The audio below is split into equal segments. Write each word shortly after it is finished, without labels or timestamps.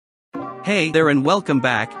Hey there and welcome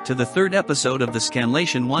back to the third episode of the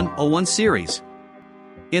Scanlation 101 series.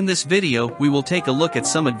 In this video we will take a look at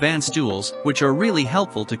some advanced tools which are really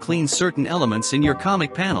helpful to clean certain elements in your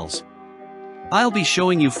comic panels. I'll be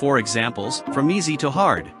showing you 4 examples, from easy to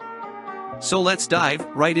hard. So let's dive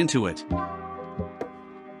right into it.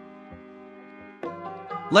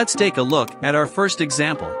 Let's take a look at our first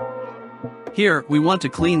example. Here we want to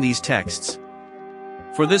clean these texts.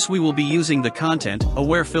 For this we will be using the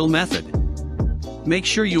content-aware fill method. Make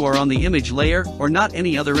sure you are on the image layer or not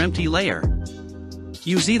any other empty layer.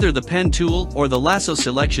 Use either the pen tool or the lasso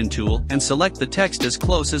selection tool and select the text as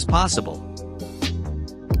close as possible.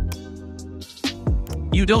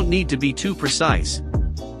 You don't need to be too precise.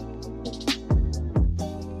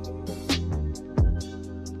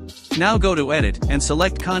 Now go to Edit and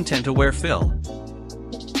select Content-Aware Fill.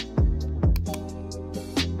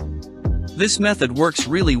 This method works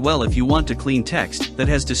really well if you want to clean text that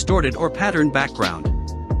has distorted or patterned background.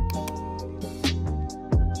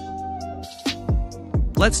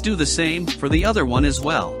 Let's do the same for the other one as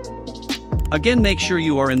well. Again, make sure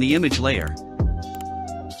you are in the image layer.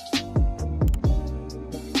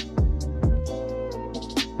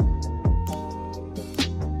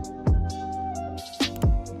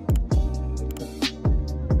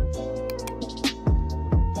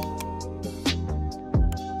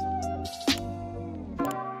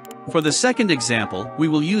 For the second example, we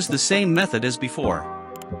will use the same method as before.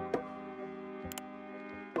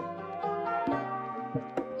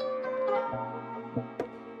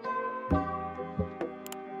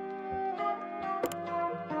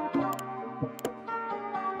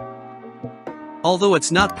 Although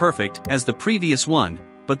it's not perfect as the previous one,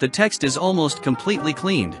 but the text is almost completely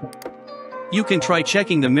cleaned. You can try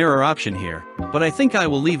checking the mirror option here, but I think I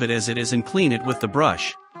will leave it as it is and clean it with the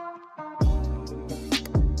brush.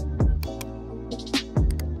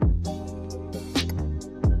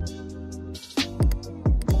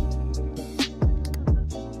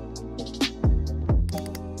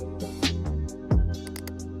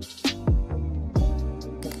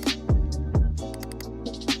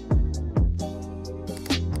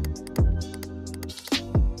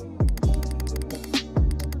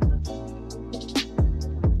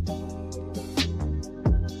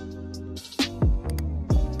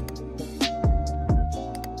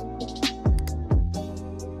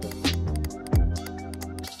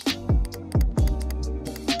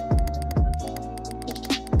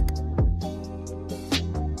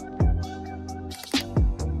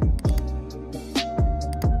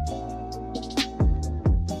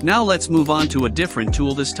 Now let's move on to a different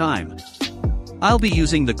tool this time. I'll be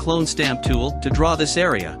using the clone stamp tool to draw this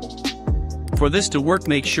area. For this to work,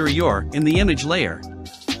 make sure you're in the image layer.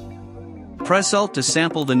 Press Alt to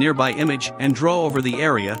sample the nearby image and draw over the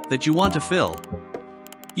area that you want to fill.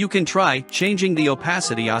 You can try changing the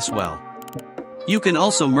opacity as well. You can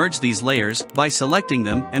also merge these layers by selecting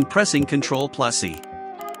them and pressing Ctrl+C.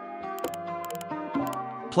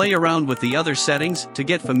 Play around with the other settings to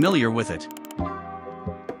get familiar with it.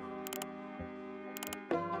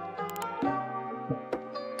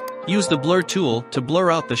 Use the blur tool to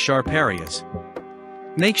blur out the sharp areas.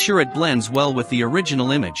 Make sure it blends well with the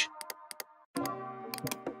original image.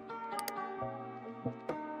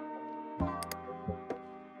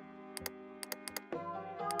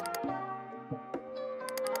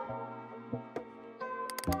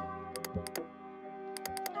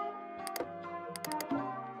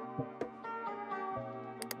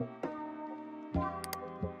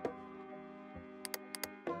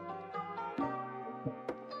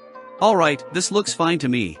 Alright, this looks fine to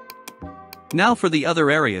me. Now for the other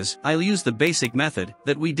areas, I'll use the basic method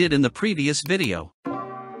that we did in the previous video.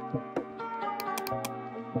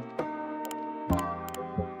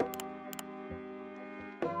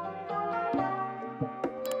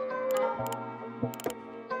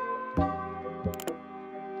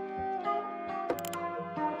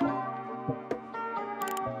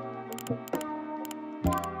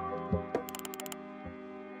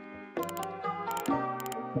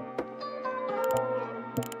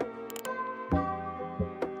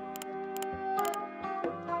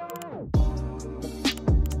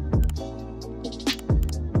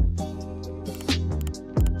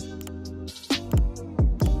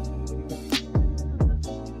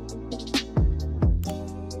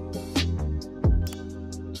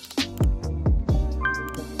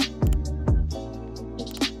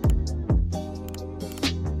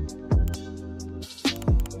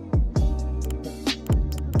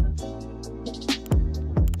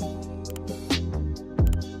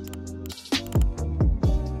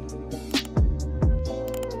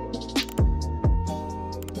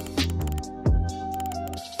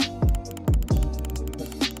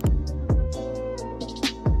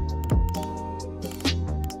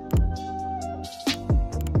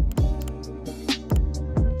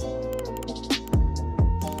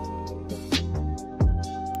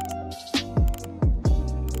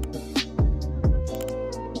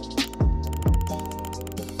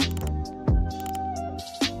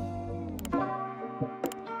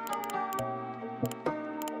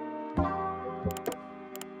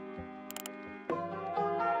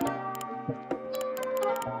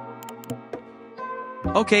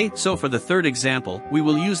 Okay, so for the third example, we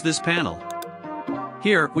will use this panel.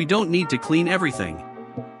 Here, we don't need to clean everything.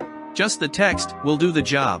 Just the text will do the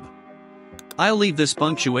job. I'll leave this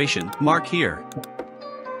punctuation mark here.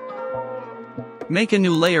 Make a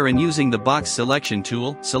new layer and using the box selection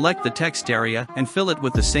tool, select the text area and fill it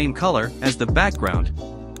with the same color as the background.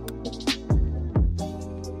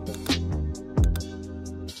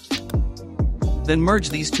 Then merge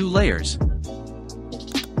these two layers.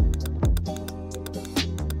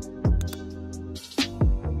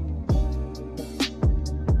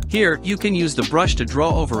 Here, you can use the brush to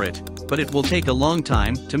draw over it, but it will take a long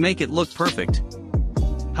time to make it look perfect.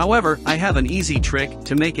 However, I have an easy trick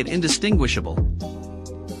to make it indistinguishable.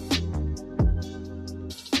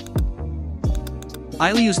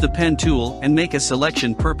 I'll use the pen tool and make a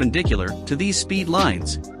selection perpendicular to these speed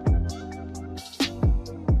lines.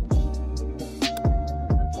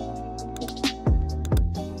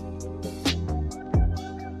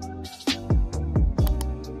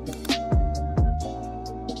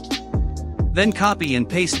 Then copy and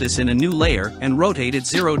paste this in a new layer and rotate it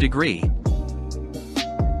 0 degree.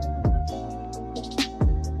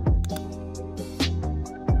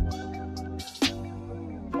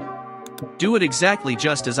 Do it exactly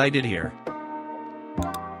just as I did here.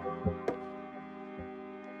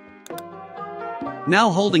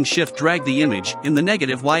 Now holding Shift drag the image in the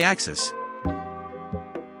negative y-axis.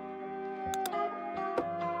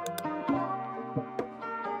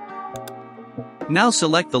 Now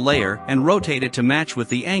select the layer and rotate it to match with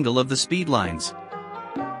the angle of the speed lines.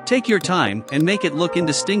 Take your time and make it look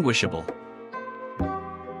indistinguishable.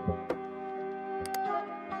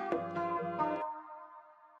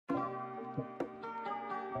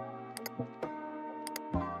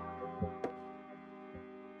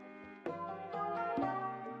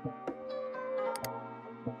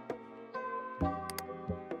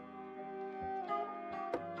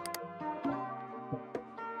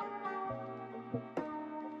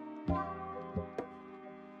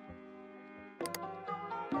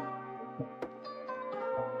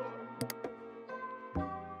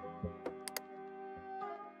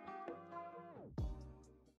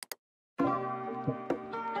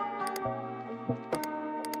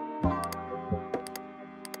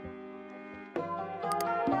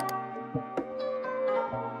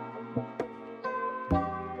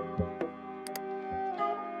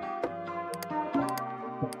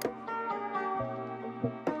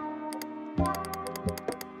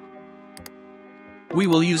 We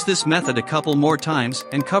will use this method a couple more times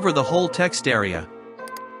and cover the whole text area.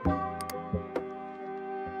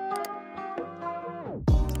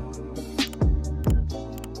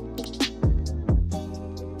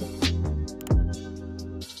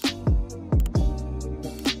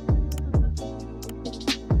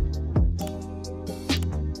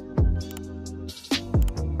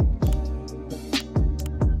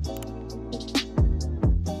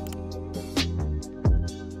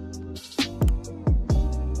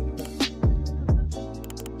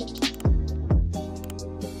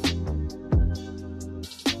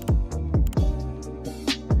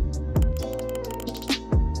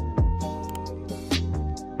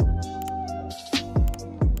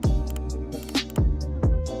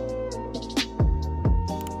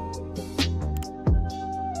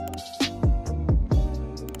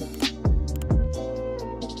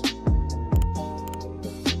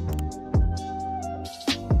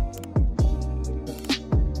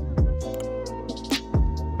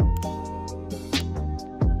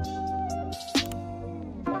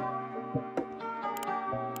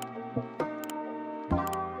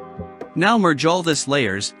 Now merge all these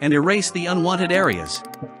layers and erase the unwanted areas.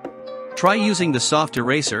 Try using the soft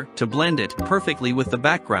eraser to blend it perfectly with the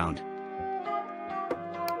background.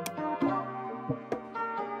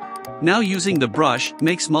 Now using the brush,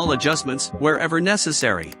 make small adjustments wherever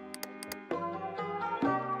necessary.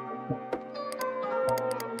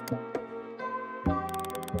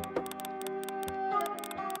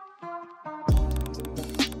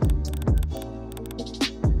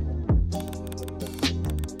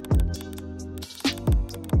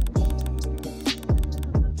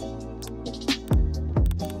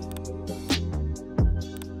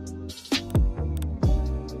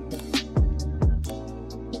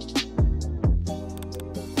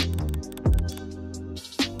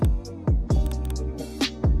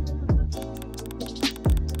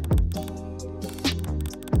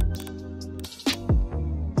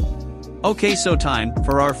 Okay, so time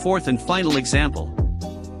for our fourth and final example.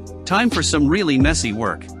 Time for some really messy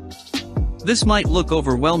work. This might look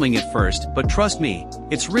overwhelming at first, but trust me,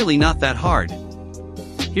 it's really not that hard.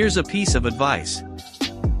 Here's a piece of advice.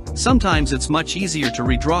 Sometimes it's much easier to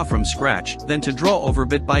redraw from scratch than to draw over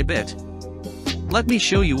bit by bit. Let me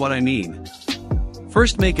show you what I mean.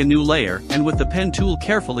 First, make a new layer and with the pen tool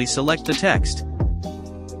carefully select the text.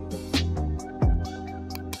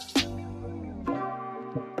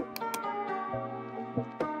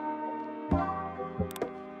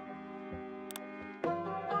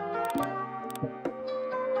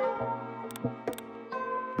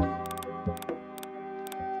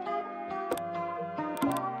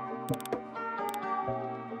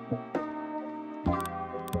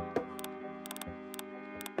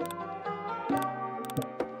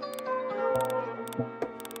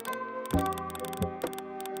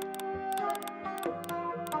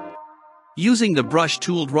 Using the brush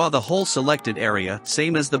tool, draw the whole selected area,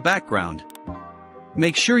 same as the background.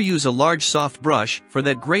 Make sure use a large soft brush for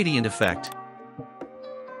that gradient effect.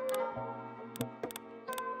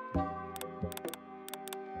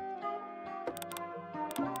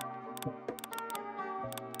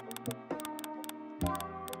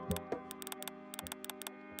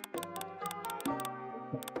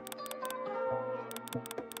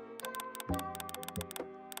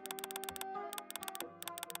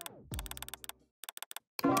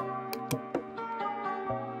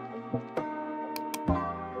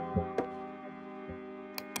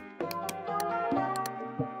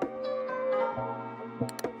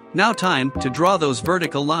 Now time to draw those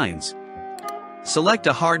vertical lines. Select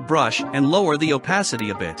a hard brush and lower the opacity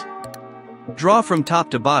a bit. Draw from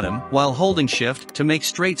top to bottom while holding Shift to make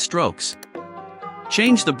straight strokes.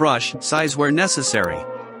 Change the brush size where necessary.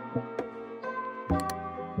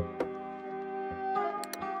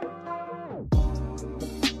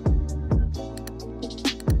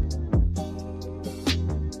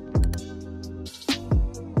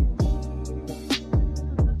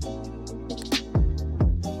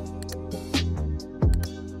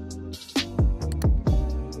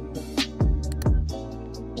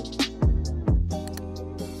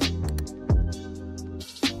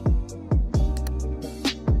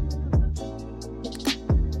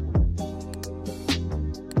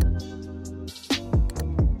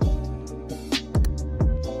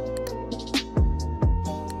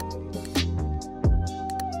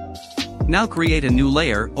 Now create a new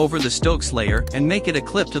layer over the Stokes layer and make it a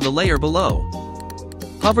clip to the layer below.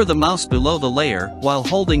 Hover the mouse below the layer while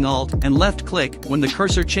holding Alt and left click when the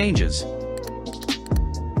cursor changes.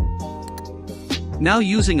 Now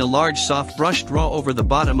using a large soft brush, draw over the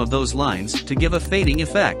bottom of those lines to give a fading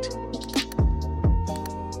effect.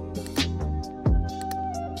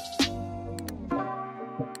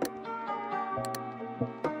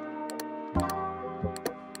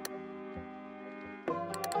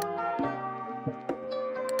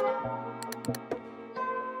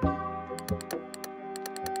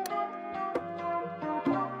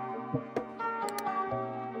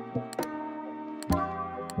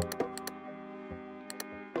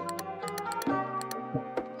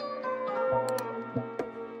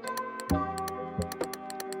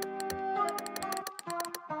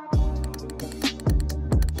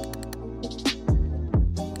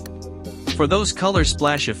 For those color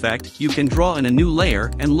splash effect, you can draw in a new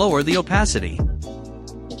layer and lower the opacity.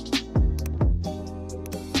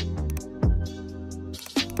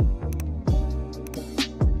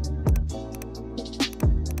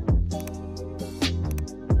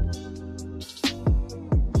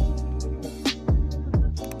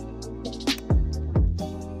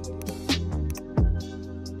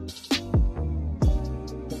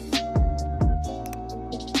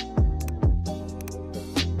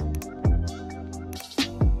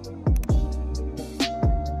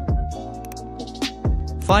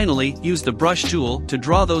 Finally, use the brush tool to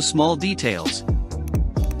draw those small details.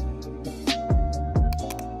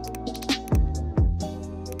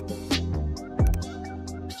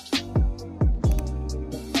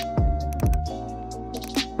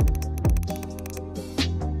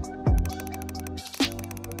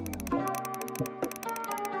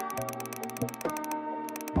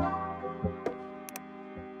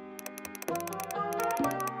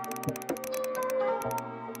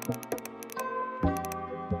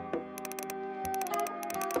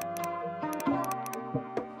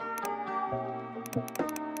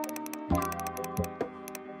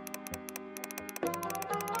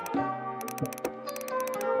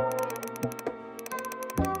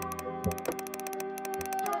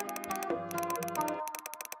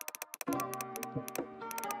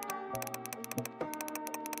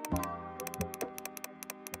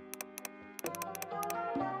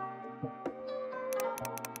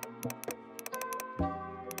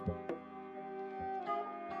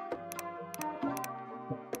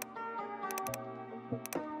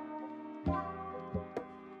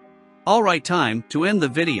 Alright, time to end the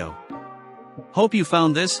video. Hope you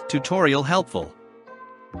found this tutorial helpful.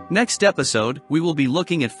 Next episode, we will be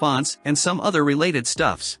looking at fonts and some other related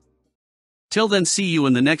stuffs. Till then, see you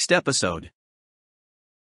in the next episode.